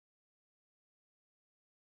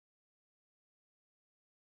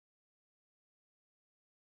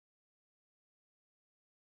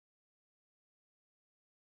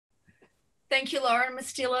Thank you, Lauren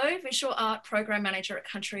Mustillo, Visual Art Program Manager at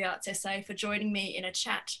Country Arts SA, for joining me in a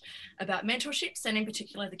chat about mentorships and in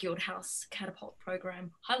particular the Guildhouse Catapult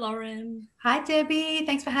program. Hi, Lauren. Hi, Debbie.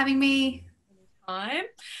 Thanks for having me. Hi.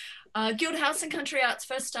 Guildhouse and Country Arts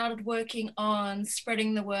first started working on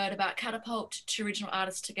spreading the word about Catapult to regional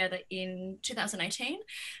artists together in 2018.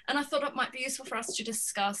 And I thought it might be useful for us to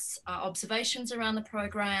discuss observations around the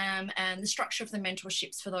program and the structure of the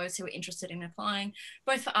mentorships for those who are interested in applying,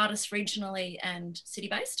 both for artists regionally and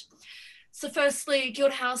city-based. So firstly,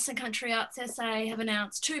 Guildhouse and Country Arts SA have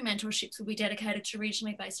announced 2 mentorships will be dedicated to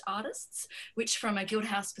regionally based artists, which from a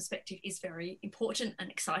Guildhouse perspective is very important and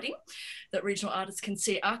exciting, that regional artists can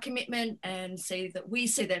see our commitment and see that we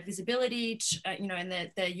see their visibility, and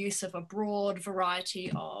their use of a broad variety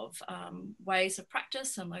of ways of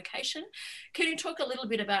practice and location. Can you talk a little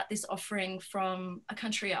bit about this offering from a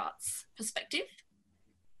country arts perspective?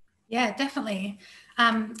 Yeah, definitely.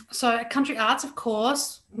 So at Country Arts, of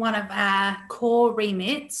course, one of our core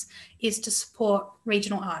remits is to support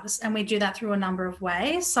regional artists, and we do that through a number of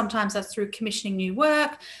ways. Sometimes that's through commissioning new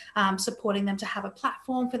work, supporting them to have a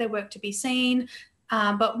platform for their work to be seen.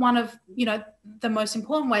 But one of the most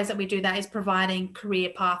important ways that we do that is providing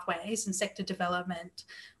career pathways and sector development.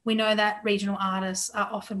 We know that regional artists are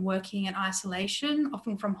often working in isolation,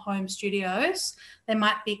 often from home studios. They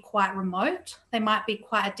might be quite remote. They might be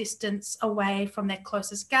quite a distance away from their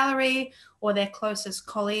closest gallery or their closest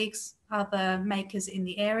colleagues, other makers in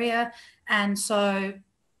the area. And so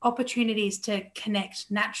opportunities to connect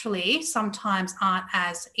naturally sometimes aren't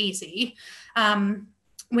as easy.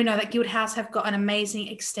 We know that Guildhouse have got an amazing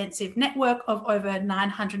extensive network of over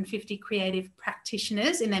 950 creative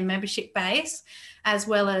practitioners in their membership base, as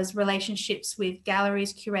well as relationships with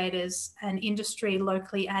galleries, curators and industry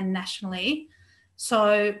locally and nationally.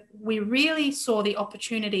 So we really saw the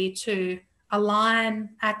opportunity to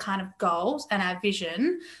align our kind of goals and our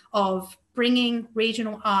vision of bringing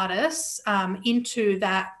regional artists into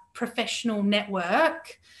that professional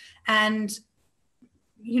network and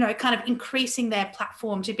kind of increasing their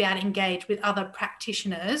platform to be able to engage with other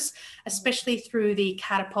practitioners, especially through the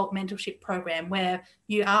Catapult mentorship program, where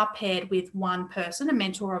you are paired with one person, a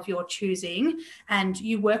mentor of your choosing, and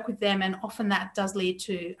you work with them. And often that does lead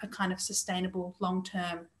to a kind of sustainable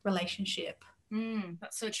long-term relationship.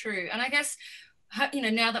 That's so true. And I guess,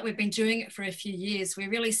 now that we've been doing it for a few years, we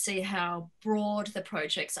really see how broad the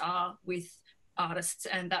projects are with artists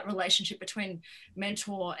and that relationship between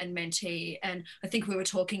mentor and mentee. And I think we were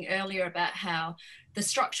talking earlier about how the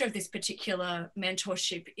structure of this particular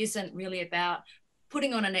mentorship isn't really about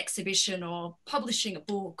putting on an exhibition or publishing a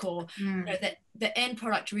book or that the end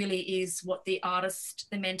product really is what the artist,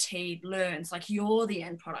 the mentee learns. Like you're the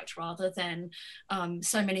end product rather than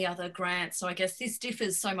so many other grants. So I guess this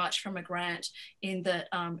differs so much from a grant in that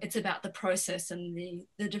it's about the process and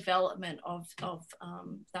the development of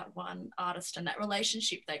that one artist and that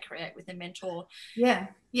relationship they create with a mentor. Yeah.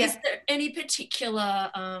 Is there any particular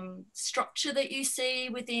structure that you see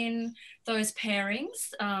within those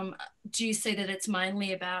pairings? Do you see that it's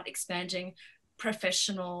mainly about expanding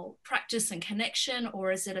professional practice and connection,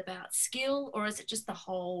 or is it about skill, or is it just the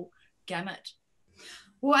whole gamut?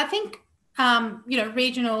 Well, I think,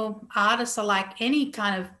 regional artists are like any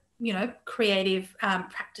kind of creative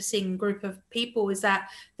practicing group of people, is that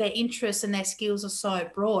their interests and their skills are so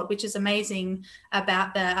broad, which is amazing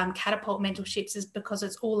about the Catapult mentorships, is because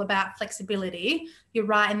it's all about flexibility. You're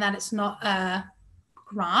right in that it's not a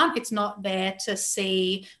grant. It's not there to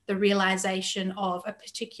see the realization of a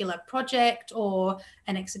particular project or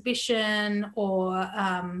an exhibition or,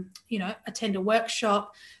 attend a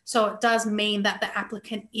workshop. So it does mean that the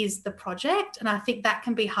applicant is the project. And I think that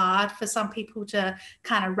can be hard for some people to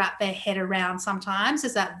kind of wrap their head around sometimes,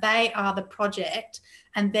 is that they are the project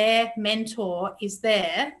and their mentor is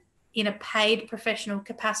there in a paid professional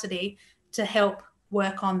capacity to help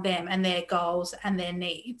work on them and their goals and their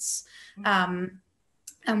needs.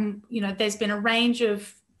 There's been a range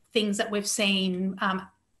of things that we've seen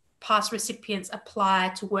past recipients apply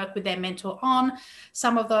to work with their mentor on.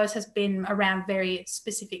 Some of those has been around very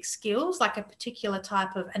specific skills, like a particular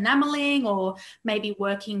type of enameling or maybe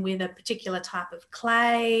working with a particular type of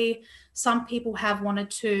clay. Some people have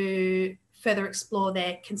wanted to further explore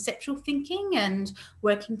their conceptual thinking and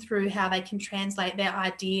working through how they can translate their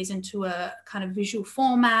ideas into a kind of visual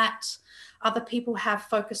format. Other people have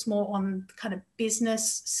focused more on kind of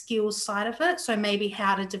business skills side of it. So maybe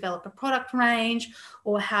how to develop a product range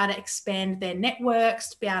or how to expand their networks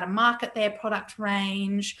to be able to market their product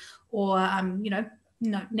range or,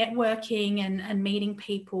 networking and meeting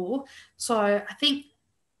people. So I think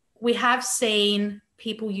we have seen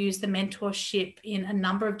people use the mentorship in a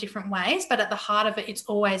number of different ways, but at the heart of it, it's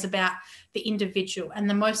always about the individual. And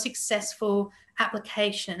the most successful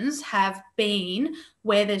applications have been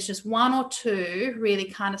where there's just one or two really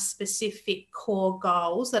kind of specific core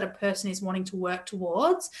goals that a person is wanting to work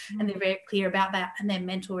towards, and they're very clear about that, and their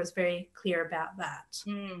mentor is very clear about that.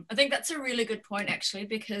 I think that's a really good point, actually,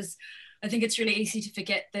 because I think it's really easy to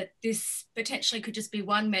forget that this potentially could just be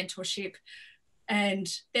one mentorship, and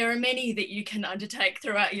there are many that you can undertake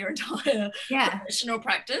throughout your entire professional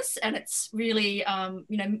practice. And it's really,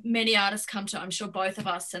 many artists come to, I'm sure, both of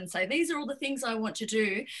us and say, these are all the things I want to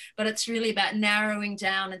do. But it's really about narrowing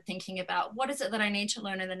down and thinking about what is it that I need to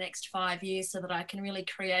learn in the next 5 years so that I can really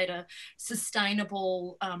create a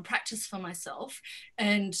sustainable practice for myself.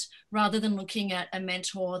 And rather than looking at a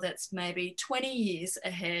mentor that's maybe 20 years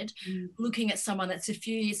ahead, looking at someone that's a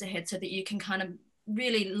few years ahead so that you can kind of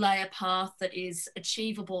really lay a path that is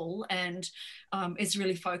achievable and is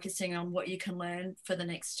really focusing on what you can learn for the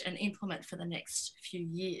next and implement for the next few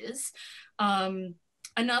years.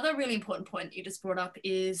 Another really important point that you just brought up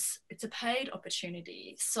is it's a paid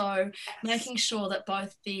opportunity. So making sure that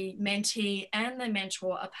both the mentee and the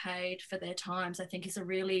mentor are paid for their times, I think, is a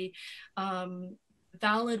really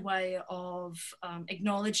valid way of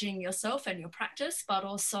acknowledging yourself and your practice, but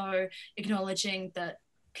also acknowledging that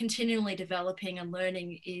continually developing and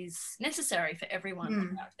learning is necessary for everyone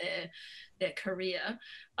throughout their career.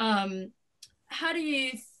 How do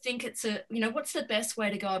you think what's the best way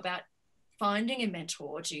to go about finding a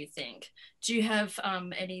mentor, do you think? Do you have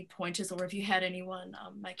any pointers, or have you had anyone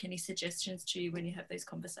make any suggestions to you when you have these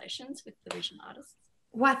conversations with the regional artists?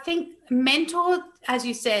 Well, I think mentor, as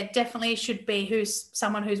you said, definitely should be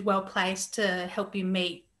someone who's well placed to help you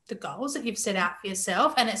meet the goals that you've set out for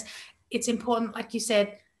yourself. And it's important, like you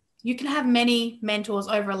said, you can have many mentors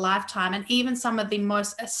over a lifetime, and even some of the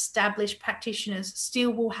most established practitioners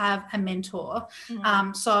still will have a mentor.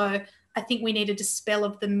 So I think we need to dispel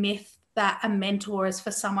of the myth that a mentor is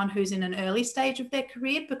for someone who's in an early stage of their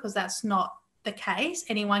career, because that's not the case.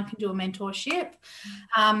 Anyone can do a mentorship.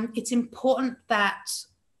 It's important that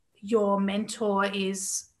your mentor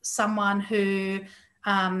is someone who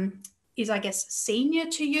is, I guess, senior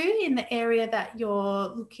to you in the area that you're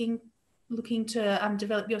looking to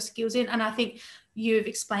develop your skills in. And I think you've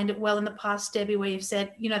explained it well in the past, Debbie, where you've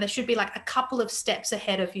said, there should be like a couple of steps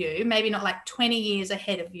ahead of you, maybe not like 20 years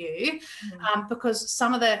ahead of you, because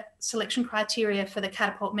some of the selection criteria for the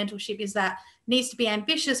Catapult mentorship is that it needs to be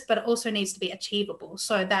ambitious, but it also needs to be achievable.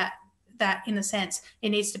 So that in a sense, it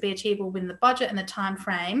needs to be achievable within the budget and the time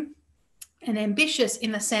frame, and ambitious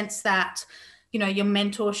in the sense that, your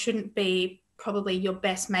mentor shouldn't be probably your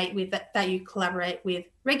best mate with that you collaborate with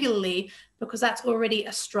regularly, because that's already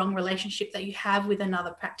a strong relationship that you have with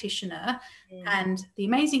another practitioner. And the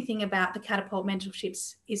amazing thing about the Catapult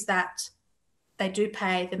mentorships is that they do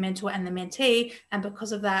pay the mentor and the mentee, and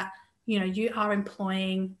because of that, you are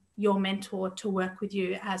employing your mentor to work with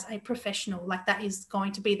you as a professional. Like, that is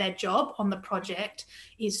going to be their job on the project,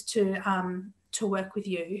 is to work with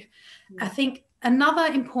you. I think another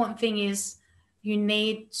important thing is you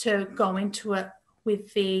need to go into it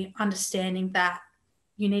with the understanding that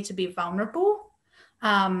you need to be vulnerable.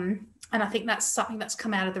 And I think that's something that's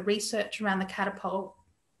come out of the research around the Catapult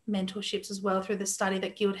mentorships as well, through the study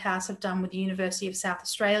that Guildhouse have done with the University of South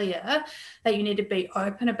Australia, that you need to be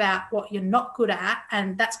open about what you're not good at.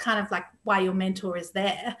 And that's kind of like why your mentor is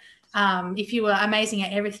there. If you were amazing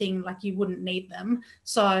at everything, like, you wouldn't need them.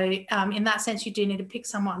 So in that sense, you do need to pick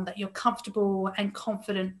someone that you're comfortable and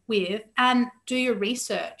confident with, and do your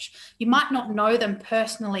research. You might not know them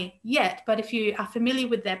personally yet, but if you are familiar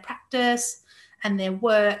with their practice and their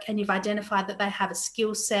work, and you've identified that they have a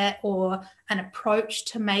skill set or an approach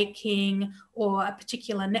to making, or a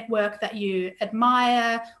particular network that you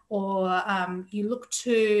admire or you look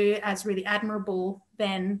to as really admirable,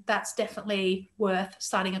 then that's definitely worth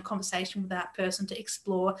starting a conversation with that person to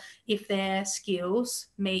explore if their skills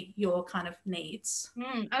meet your kind of needs.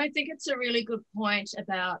 I think it's a really good point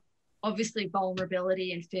about, obviously,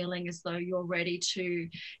 vulnerability and feeling as though you're ready to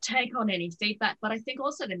take on any feedback. But I think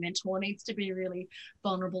also the mentor needs to be really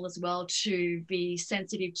vulnerable as well, to be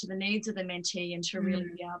sensitive to the needs of the mentee, and to really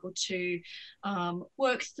be able to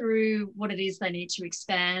work through what it is they need to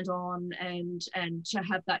expand on, and to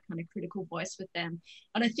have that kind of critical voice with them.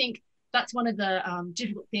 And I think that's one of the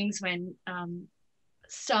difficult things when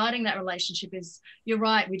starting that relationship is, you're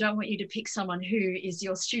right, we don't want you to pick someone who is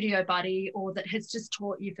your studio buddy or that has just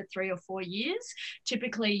taught you for 3 or 4 years.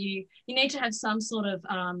 Typically you need to have some sort of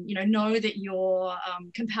know that you're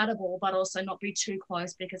compatible, but also not be too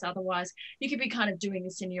close, because otherwise you could be kind of doing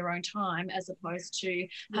this in your own time as opposed to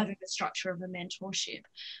having the structure of a mentorship.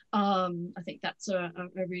 I think that's a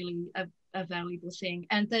really valuable thing.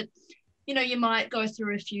 And that, you might go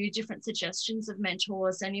through a few different suggestions of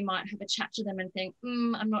mentors, and you might have a chat to them and think,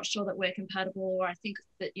 I'm not sure that we're compatible, or I think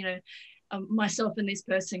that, myself and this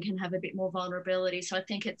person can have a bit more vulnerability. So I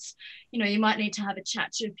think it's, you might need to have a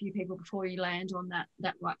chat to a few people before you land on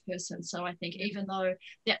that right person. So I think even though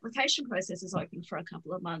the application process is open for a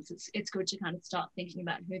couple of months, it's good to kind of start thinking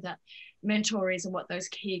about who that mentor is and what those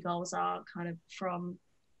key goals are kind of from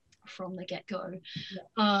the get-go.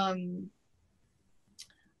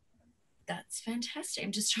 That's fantastic.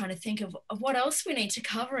 I'm just trying to think of what else we need to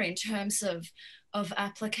cover in terms of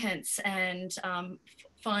applicants and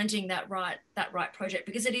finding that right project,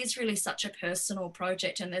 because it is really such a personal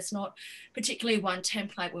project, and there's not particularly one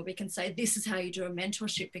template where we can say this is how you do a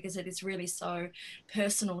mentorship, because it is really so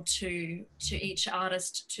personal to each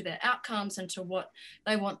artist, to their outcomes and to what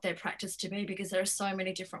they want their practice to be, because there are so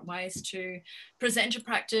many different ways to present your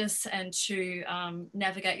practice and to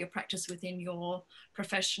navigate your practice within your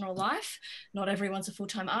professional life. Not everyone's a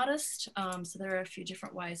full-time artist, so there are a few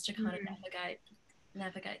different ways to kind of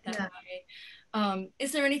navigate that way.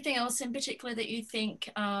 Is there anything else in particular that you think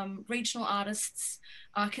regional artists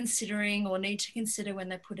are considering or need to consider when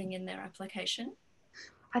they're putting in their application?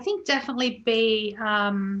 I think definitely be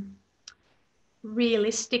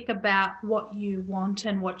realistic about what you want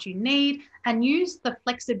and what you need, and use the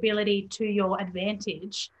flexibility to your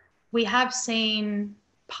advantage. We have seen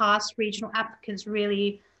past regional applicants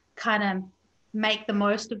really kind of make the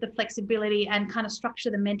most of the flexibility and kind of structure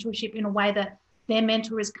the mentorship in a way that their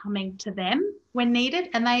mentor is coming to them when needed,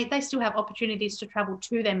 and they still have opportunities to travel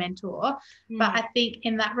to their mentor. But I think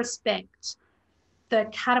in that respect, the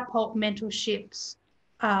Catapult mentorships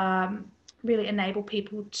really enable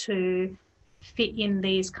people to fit in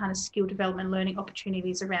these kind of skill development learning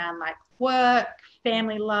opportunities around like work,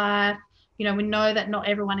 family life. We know that not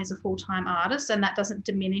everyone is a full-time artist, and that doesn't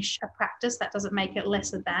diminish a practice. That doesn't make it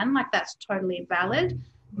lesser than, like, that's totally valid.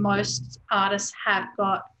 Most artists have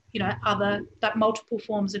got, other multiple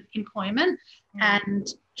forms of employment,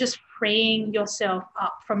 and just freeing yourself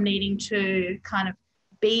up from needing to kind of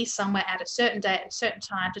be somewhere at a certain day at a certain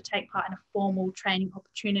time to take part in a formal training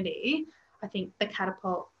opportunity. I think the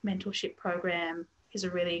Catapult mentorship program is a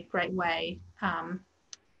really great way,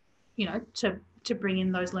 to bring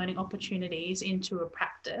in those learning opportunities into a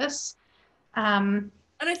practice. And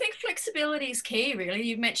I think flexibility is key, really.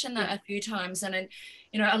 You've mentioned that a few times, and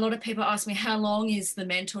a lot of people ask me, how long is the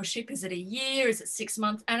mentorship? Is it a year? Is it 6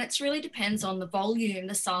 months? And it really depends on the volume,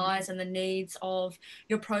 the size and the needs of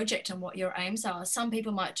your project and what your aims are. Some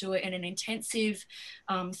people might do it in an intensive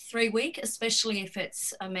 3-week, especially if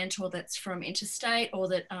it's a mentor that's from interstate or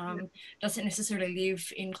that doesn't necessarily live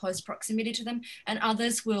in close proximity to them. And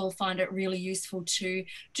others will find it really useful to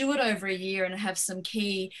do it over a year and have some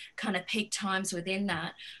key kind of peak times within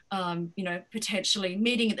that. Potentially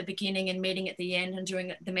meeting at the beginning and meeting at the end, and doing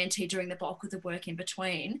the mentee doing the bulk of the work in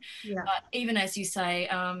between. But even as you say,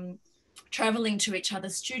 traveling to each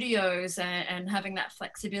other's studios and having that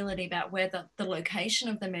flexibility about where the location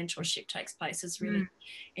of the mentorship takes place is really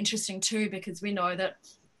interesting too, because we know that,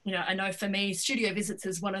 I know for me, studio visits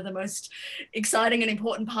is one of the most exciting and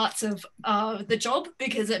important parts of the job,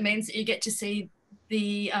 because it means that you get to see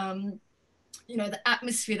the the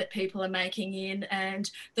atmosphere that people are making in, and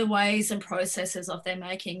the ways and processes of their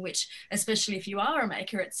making, which, especially if you are a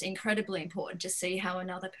maker, it's incredibly important to see how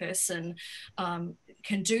another person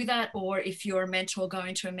can do that. Or if you're a mentor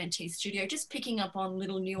going to a mentee studio, just picking up on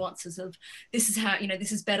little nuances of, this is how,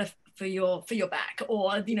 this is better for your back,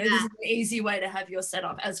 or this is an easy way to have your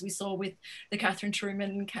setup, as we saw with the Catherine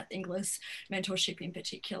Truman and Kath Inglis mentorship in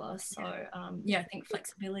particular. So I think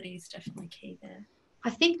flexibility is definitely key there. I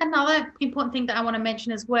think another important thing that I want to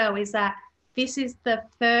mention as well is that this is the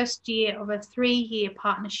first year of a 3-year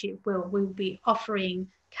partnership where we'll be offering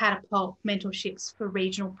Catapult mentorships for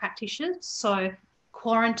regional practitioners. So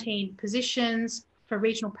quarantine positions for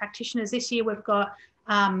regional practitioners. This year we've got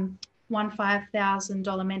one $5,000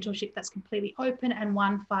 mentorship that's completely open, and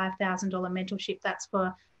one $5,000 mentorship that's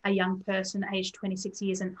for a young person aged 26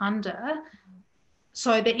 years and under.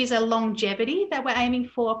 So there is a longevity that we're aiming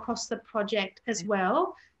for across the project as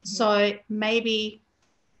well. So maybe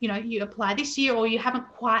you apply this year, or you haven't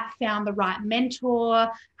quite found the right mentor,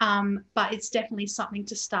 but it's definitely something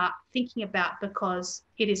to start thinking about because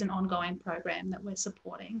it is an ongoing program that we're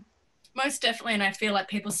supporting. Most definitely. And I feel like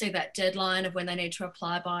people see that deadline of when they need to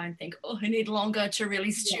apply by and think, oh, I need longer to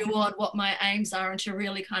really stew on what my aims are and to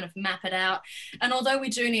really kind of map it out. And although we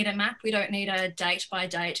do need a map, we don't need a date by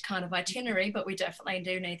date kind of itinerary, but we definitely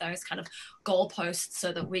do need those kind of goalposts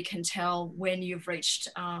so that we can tell when you've reached,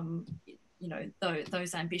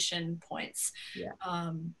 those ambition points.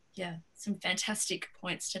 Yeah, some fantastic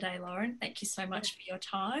points today, Lauren. Thank you so much for your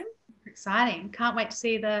time. Exciting. Can't wait to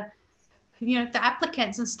see the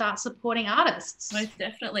applicants and start supporting artists. Most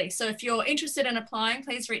definitely. So if you're interested in applying,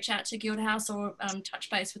 please reach out to Guildhouse or touch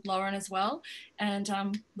base with Lauren as well, and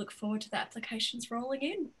look forward to the applications rolling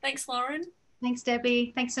in. Thanks, Lauren. Thanks,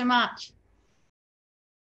 Debbie. Thanks so much.